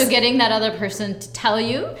 of course. So getting that other person to tell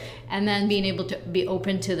you, and then being able to be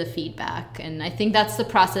open to the feedback. And I think that's the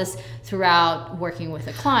process throughout working with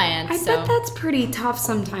a client. I bet that's pretty tough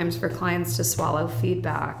sometimes for clients to swallow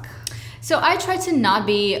feedback. So I try to not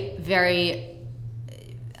be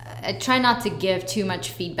I try not to give too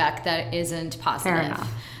much feedback that isn't positive. Fair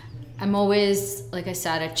enough. I'm always, like I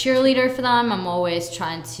said, a cheerleader for them. I'm always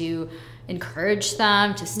trying to encourage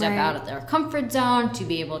them to step out of their comfort zone, to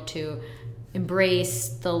be able to embrace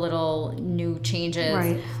the little new changes.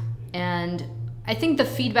 Right. And I think the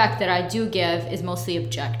feedback that I do give is mostly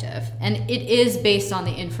objective, and it is based on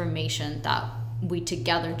the information that we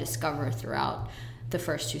together discover throughout the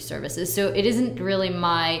first 2 services. So it isn't really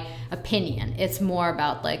my opinion. It's more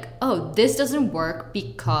about like, oh, this doesn't work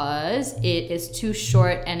because it is too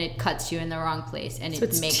short and it cuts you in the wrong place, and so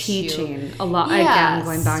it makes teaching a lot. Yeah, Again,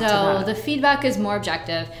 going back to so that. the feedback is more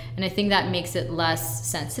objective, and I think that makes it less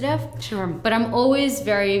sensitive. Sure. But I'm always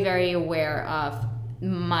very, very aware of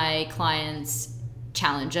my clients'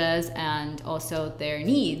 challenges and also their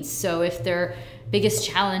needs. So if their biggest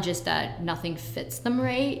challenge is that nothing fits them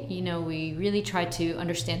right, we really try to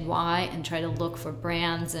understand why and try to look for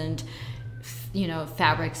brands and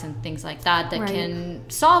fabrics and things like that can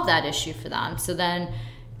solve that issue for them. So then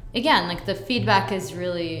again, like the feedback is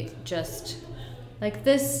really just like,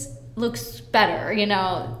 this looks better,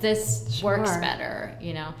 this works better,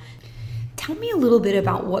 Tell me a little bit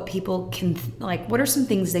about what people can, what are some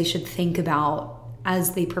things they should think about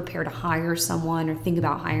as they prepare to hire someone or think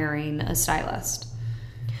about hiring a stylist?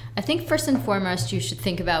 I think first and foremost, you should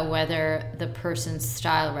think about whether the person's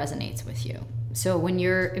style resonates with you. So when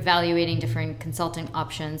you're evaluating different consulting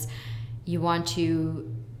options, you want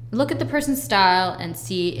to look at the person's style and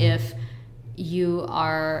see if you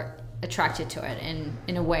are attracted to it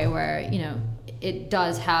in a way where, it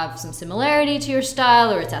does have some similarity to your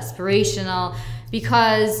style, or it's aspirational.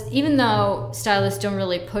 Because even though stylists don't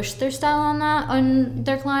really push their style on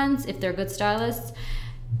their clients, if they're good stylists,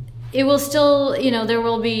 it will still, there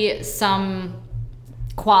will be some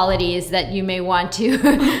qualities that you may want to,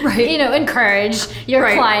 encourage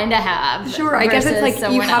your client to have. Sure, I guess it's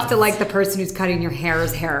like you have else. to like the person who's cutting your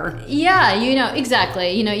hair's hair. Yeah,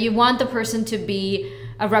 exactly. You want the person to be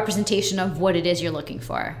a representation of what it is you're looking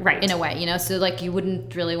for, right? In a way, so like you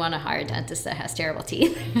wouldn't really want to hire a dentist that has terrible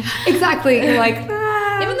teeth. Exactly. You're like,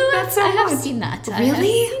 even though I have seen that. Really? I have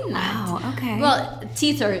seen that. Wow. Okay. Well,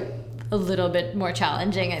 teeth are a little bit more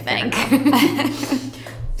challenging, I think.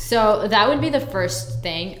 So that would be the first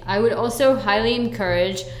thing. I would also highly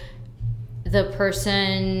encourage the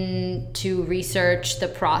person to research the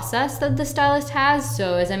process that the stylist has.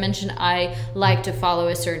 So as I mentioned, I like to follow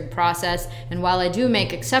a certain process. And while I do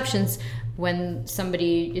make exceptions when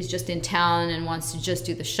somebody is just in town and wants to just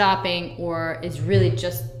do the shopping, or is really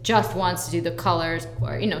just wants to do the colors,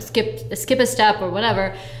 or, skip a step or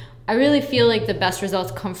whatever, I really feel like the best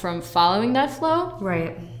results come from following that flow.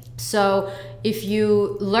 Right. So if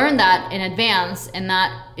you learn that in advance, and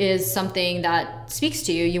that is something that speaks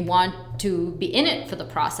to you, you want to be in it for the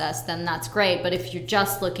process, then that's great. But if you're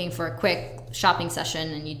just looking for a quick shopping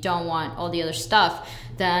session and you don't want all the other stuff,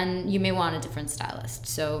 then you may want a different stylist.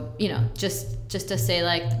 So, just to say,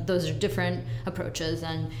 like, those are different approaches,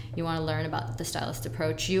 and you want to learn about the stylist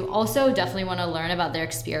approach. You also definitely want to learn about their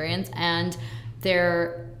experience and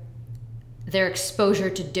their exposure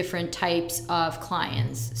to different types of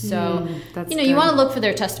clients. So, you want to look for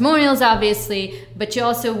their testimonials, obviously, but you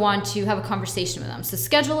also want to have a conversation with them. So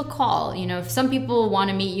schedule a call. If some people want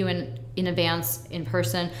to meet you in advance, in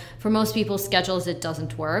person, for most people's schedules, it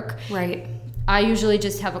doesn't work. Right. I usually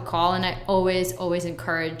just have a call, and I always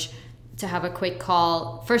encourage to have a quick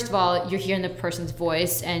call. First of all, you're hearing the person's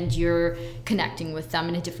voice and you're connecting with them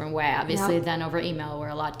in a different way, obviously, than over email, where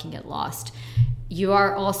a lot can get lost. You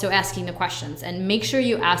are also asking the questions, and make sure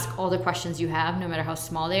you ask all the questions you have, no matter how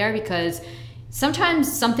small they are, because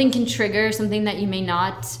sometimes something can trigger something that you may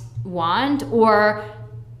not want, or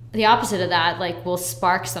the opposite of that, like, will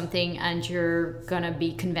spark something and you're gonna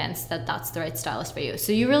be convinced that that's the right stylist for you.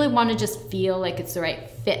 So you really want to just feel like it's the right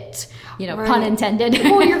fit, pun intended.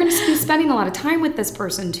 Well, you're going to be spending a lot of time with this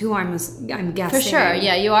person too, I'm guessing. For sure,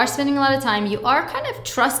 yeah, you are spending a lot of time. You are kind of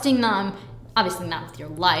trusting them, obviously not with your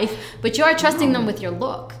life, but you are trusting them with your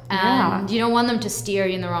look, and you don't want them to steer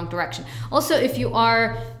you in the wrong direction. Also, if you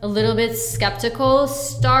are a little bit skeptical,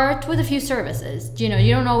 start with a few services. You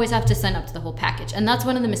don't always have to sign up to the whole package, and that's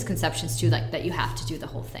one of the misconceptions too, like that you have to do the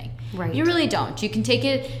whole thing. Right. You really don't. You can take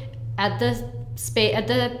it at the at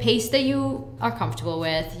the pace that you are comfortable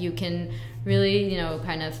with. You can really,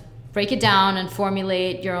 kind of break it down and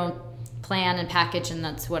formulate your own plan and package, and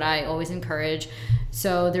that's what I always encourage.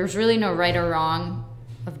 So there's really no right or wrong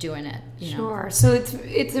of doing it. Sure. So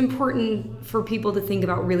it's important for people to think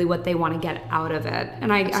about really what they want to get out of it.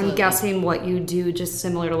 And I'm guessing what you do, just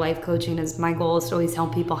similar to life coaching, is my goal is to always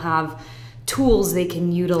help people have tools they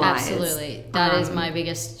can utilize. Absolutely. That is my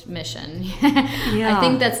biggest mission. I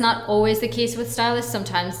think that's not always the case with stylists.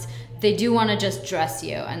 Sometimes they do want to just dress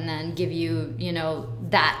you and then give you,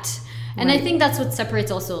 that. And I think that's what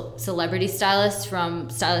separates also celebrity stylists from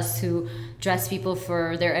stylists who dress people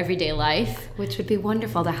for their everyday life. Which would be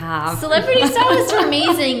wonderful to have. Celebrity stylists are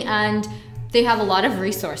amazing, and they have a lot of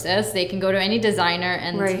resources. They can go to any designer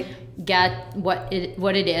and get what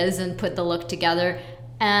it is and put the look together.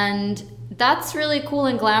 And that's really cool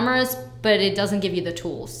and glamorous, but it doesn't give you the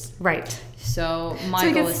tools. Right. So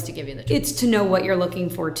my goal is to give you the tools. It's to know what you're looking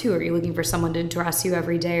for, too. Are you looking for someone to dress you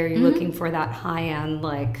every day? Or are you looking for that high-end,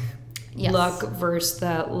 look versus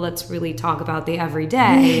the let's really talk about the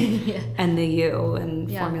everyday and the you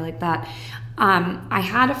and formulate that. I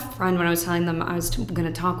had a friend, when I was telling them I was going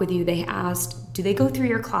to talk with you, they asked, do they go through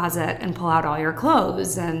your closet and pull out all your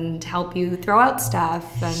clothes and help you throw out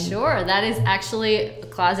stuff? And sure, that is actually a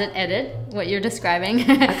closet edit, what you're describing.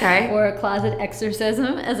 Okay. Or a closet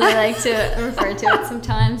exorcism, as I like to refer to it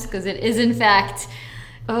sometimes, because it is in fact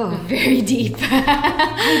very deep.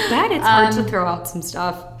 I bet it's hard to throw out some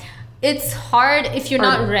stuff. It's hard if you're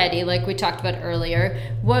not ready, like we talked about earlier.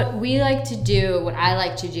 What I like to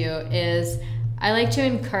do is I like to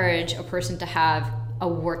encourage a person to have a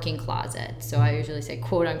working closet. So I usually say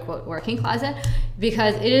quote unquote working closet,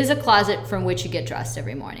 because it is a closet from which you get dressed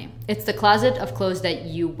every morning. It's the closet of clothes that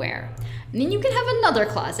you wear. And then you can have another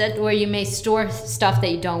closet where you may store stuff that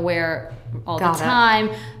you don't wear all the time,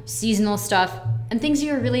 seasonal stuff, and things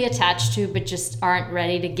you're really attached to but just aren't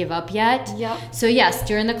ready to give up yet. Yep. So yes,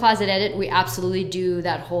 during the closet edit, we absolutely do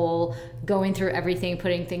that whole going through everything,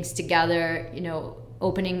 putting things together,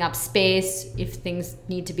 opening up space if things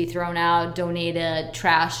need to be thrown out, donated,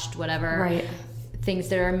 trashed, whatever. Right. Things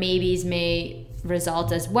that are maybes may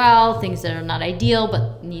result as well, things that are not ideal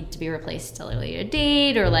but need to be replaced at a later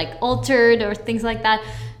date or altered or things like that.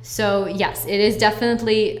 So yes, it is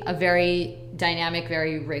definitely a very dynamic,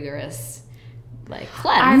 very rigorous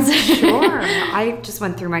cleanse. I'm sure. I just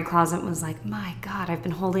went through my closet and was like, my God, I've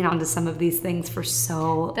been holding on to some of these things for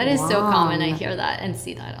so long. That is so common. I hear that and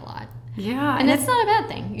see that a lot. Yeah. And it's not a bad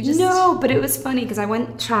thing. No, but it was funny because I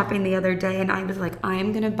went shopping the other day and I was like, I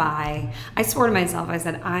am going to buy, I swore to myself, I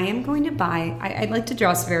said, I am going to buy, I like to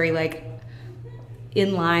dress very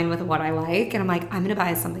in line with what I like. And I'm like, I'm going to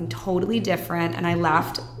buy something totally different. And I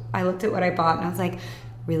looked at what I bought and I was like,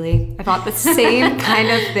 really? I bought the same kind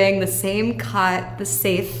of thing, the same cut, the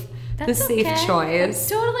safe choice. That's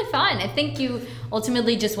totally fine. I think you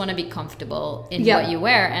ultimately just want to be comfortable in what you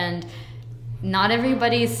wear, and not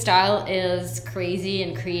everybody's style is crazy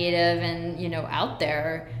and creative and out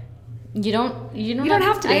there. You don't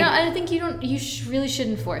have to be. I think you really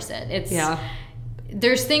shouldn't force it.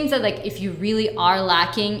 There's things that if you really are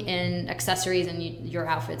lacking in accessories and your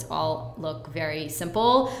outfits all look very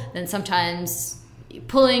simple, then sometimes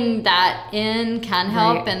pulling that in can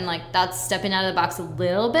help, and that's stepping out of the box a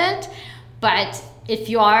little bit. But if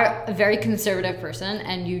you are a very conservative person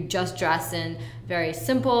and you just dress in very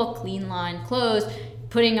simple, clean line clothes,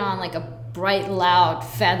 putting on a bright, loud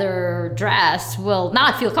feather dress will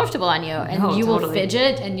not feel comfortable on you, and you will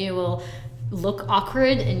fidget and you will look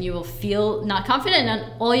awkward and you will feel not confident,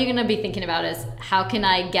 and all you're going to be thinking about is, how can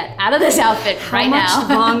I get out of this outfit right now? How much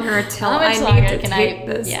longer till I need to take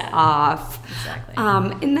this off? Exactly.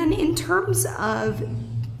 And then in terms of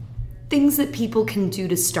things that people can do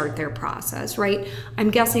to start their process, right? I'm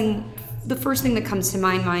guessing the first thing that comes to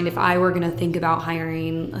my mind if I were going to think about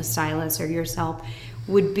hiring a stylist or yourself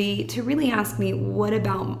would be to really ask me, what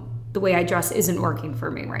about the way I dress isn't working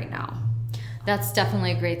for me right now? That's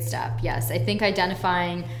definitely a great step. Yes, I think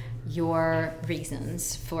identifying your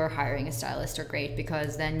reasons for hiring a stylist are great,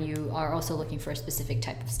 because then you are also looking for a specific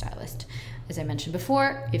type of stylist. As I mentioned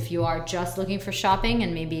before, if you are just looking for shopping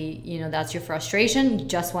and maybe that's your frustration, you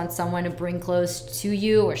just want someone to bring clothes to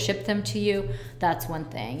you or ship them to you, that's one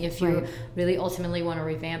thing. If you really ultimately want to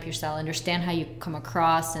revamp your style, understand how you come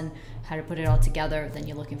across and how to put it all together, then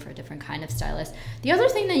you're looking for a different kind of stylist. The other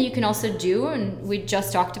thing that you can also do, and we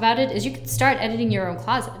just talked about it, is you can start editing your own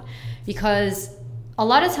closet. Because a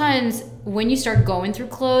lot of times when you start going through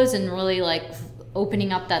clothes and really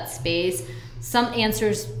opening up that space, some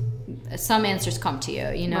answers some answers come to you.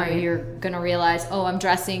 You know, Right. you're going to realize, oh, I'm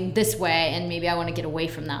dressing this way and maybe I want to get away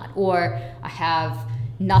from that. Or I have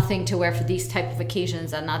nothing to wear for these type of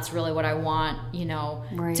occasions and that's really what I want, you know,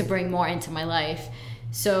 Right. to bring more into my life.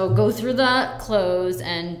 So go through the clothes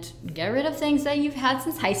and get rid of things that you've had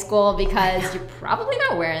since high school because you're probably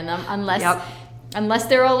not wearing them unless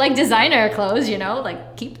they're all like designer clothes, you know,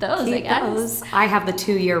 like keep those, I guess. I have the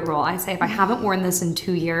 2-year rule. I say if I haven't worn this in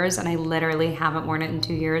 2 years, and I literally haven't worn it in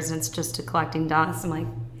 2 years, and it's just collecting dust, I'm like,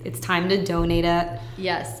 it's time to donate it.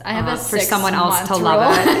 Yes, I have a 6 for someone else to month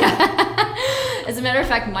love rule. it. Yeah. As a matter of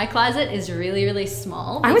fact, my closet is really, really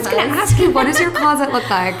small. I was going to ask you, what does your closet look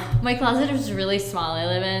like? My closet is really small. I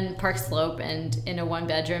live in Park Slope and in a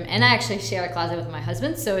 1-bedroom, and I actually share a closet with my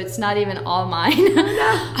husband, so it's not even all mine.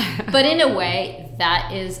 But in a way,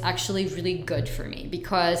 that is actually really good for me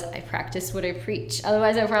because I practice what I preach.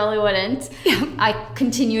 Otherwise, I probably wouldn't. Yeah. I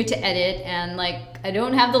continue to edit, and like I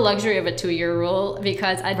don't have the luxury of a 2-year rule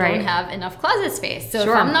because I don't have enough closet space. So if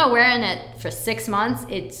I'm not wearing it for 6 months,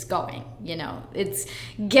 it's going. You know, it's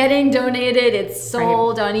getting donated, it's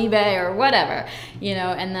sold on eBay or whatever, you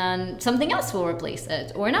know, and then something else will replace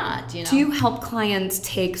it or not, you know. Do you help clients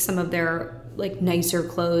take some of their like nicer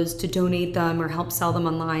clothes to donate them or help sell them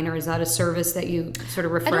online, or is that a service that you sort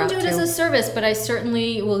of refer out to? I don't do it as a service, but I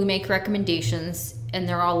certainly will make recommendations, and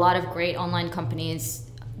there are a lot of great online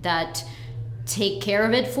companies that take care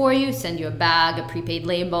of it for you, send you a bag, a prepaid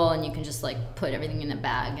label, and you can just like put everything in a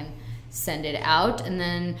bag and send it out. And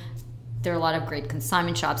then there are a lot of great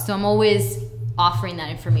consignment shops, so I'm always offering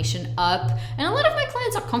that information up, and a lot of my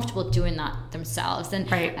clients are comfortable doing that themselves. And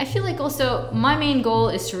I feel like also my main goal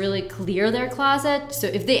is to really clear their closet, so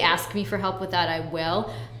if they ask me for help with that, I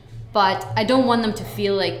will. But I don't want them to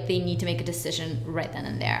feel like they need to make a decision right then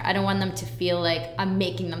and there. I don't want them to feel like I'm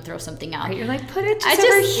making them throw something out. Right, you're like, put it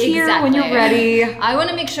over here when you're ready. I want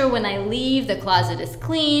to make sure when I leave, the closet is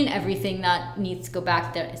clean. Everything that needs to go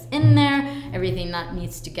back there is in there. Everything that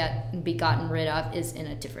needs to be gotten rid of is in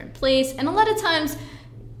a different place. And a lot of times,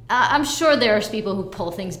 I'm sure there's people who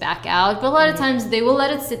pull things back out, but a lot of times they will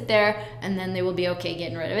let it sit there and then they will be okay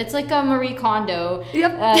getting rid of it. It's like a Marie Kondo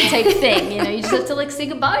type thing, you know, you just have to like say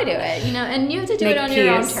goodbye to it, you know, and you have to do it on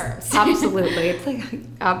your own terms. Absolutely. It's like,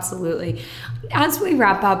 absolutely. As we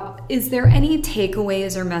wrap up, is there any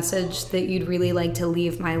takeaways or message that you'd really like to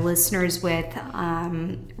leave my listeners with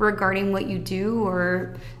regarding what you do,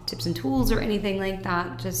 or tips and tools or anything like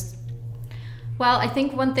that? Well, I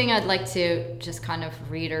think one thing I'd like to just kind of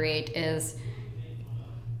reiterate is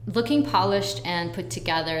looking polished and put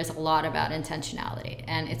together is a lot about intentionality.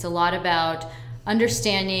 And it's a lot about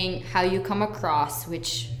understanding how you come across,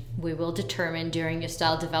 which we will determine during your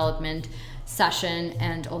style development session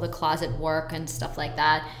and all the closet work and stuff like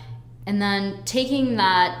that. And then taking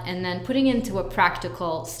that and then putting it into a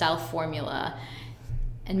practical style formula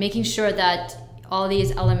and making sure that all these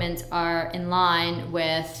elements are in line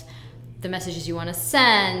with the messages you want to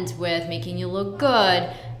send, with making you look good,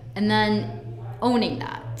 and then owning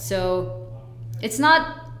that. So it's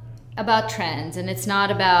not about trends, and it's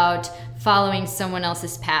not about following someone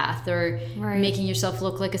else's path or making yourself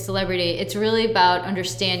look like a celebrity. It's really about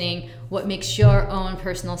understanding what makes your own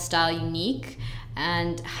personal style unique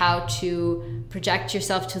and how to project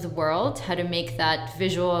yourself to the world, how to make that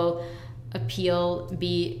visual appeal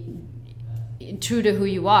be true to who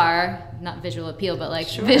you are, not visual appeal, but like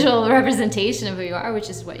visual representation of who you are, which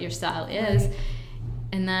is what your style is.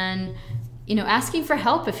 And then, you know, asking for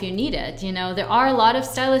help if you need it. You know, there are a lot of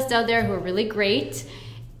stylists out there who are really great.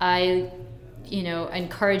 I, you know,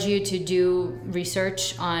 encourage you to do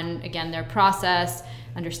research on, again, their process,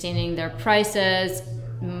 understanding their prices,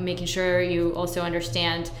 making sure you also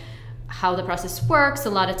understand how the process works. A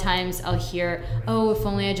lot of times I'll hear, oh, if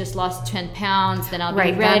only I just lost 10 pounds, then I'll be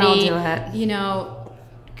ready. Then I'll do it. You know,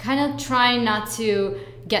 kind of trying not to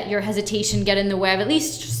get your hesitation get in the way of at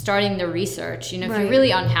least starting the research. You know, if you're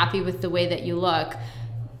really unhappy with the way that you look,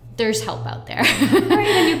 there's help out there.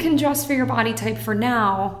 And you can dress for your body type for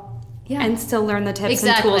now. And still learn the tips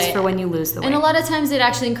and tools for when you lose the weight. And a lot of times it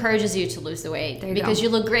actually encourages you to lose the weight because you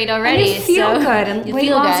look great already. And you feel good. And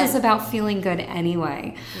weight loss is about feeling good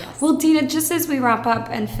anyway. Yes. Well, Dina, just as we wrap up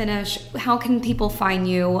and finish, how can people find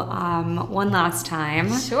you one last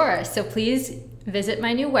time? Sure. So please visit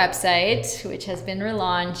my new website, which has been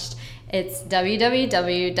relaunched. It's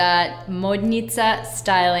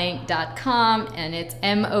www.modnitsa.styling.com, and it's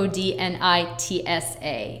MODNITSA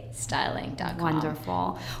styling.com.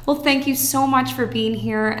 Wonderful. Well, thank you so much for being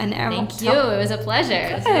here. And thank you. It was a pleasure.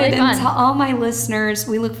 It was really fun. And to all my listeners,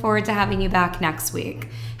 we look forward to having you back next week.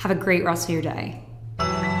 Have a great rest of your day.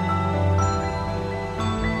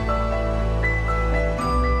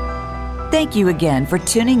 Thank you again for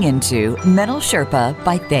tuning into Mental Sherpa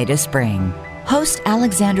by Theta Spring. Host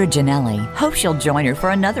Alexandra Janelli hopes you'll join her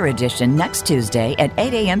for another edition next Tuesday at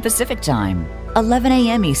 8 a.m. Pacific Time, 11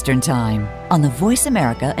 a.m. Eastern Time on the Voice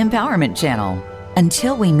America Empowerment Channel.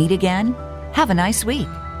 Until we meet again, have a nice week.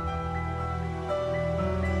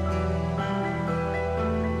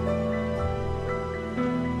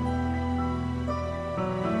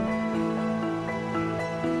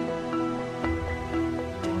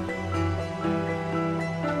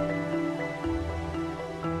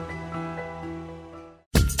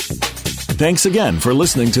 Thanks again for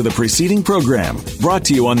listening to the preceding program, brought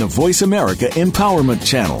to you on the Voice America Empowerment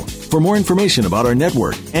Channel. For more information about our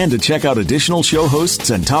network and to check out additional show hosts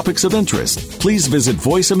and topics of interest, please visit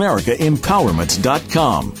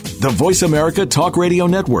voiceamericaempowerment.com. The Voice America Talk Radio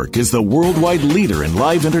Network is the worldwide leader in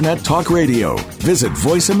live Internet talk radio. Visit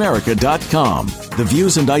voiceamerica.com. The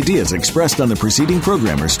views and ideas expressed on the preceding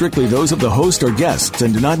program are strictly those of the host or guests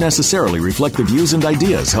and do not necessarily reflect the views and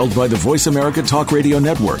ideas held by the Voice America Talk Radio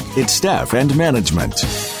Network, its staff, and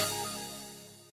management.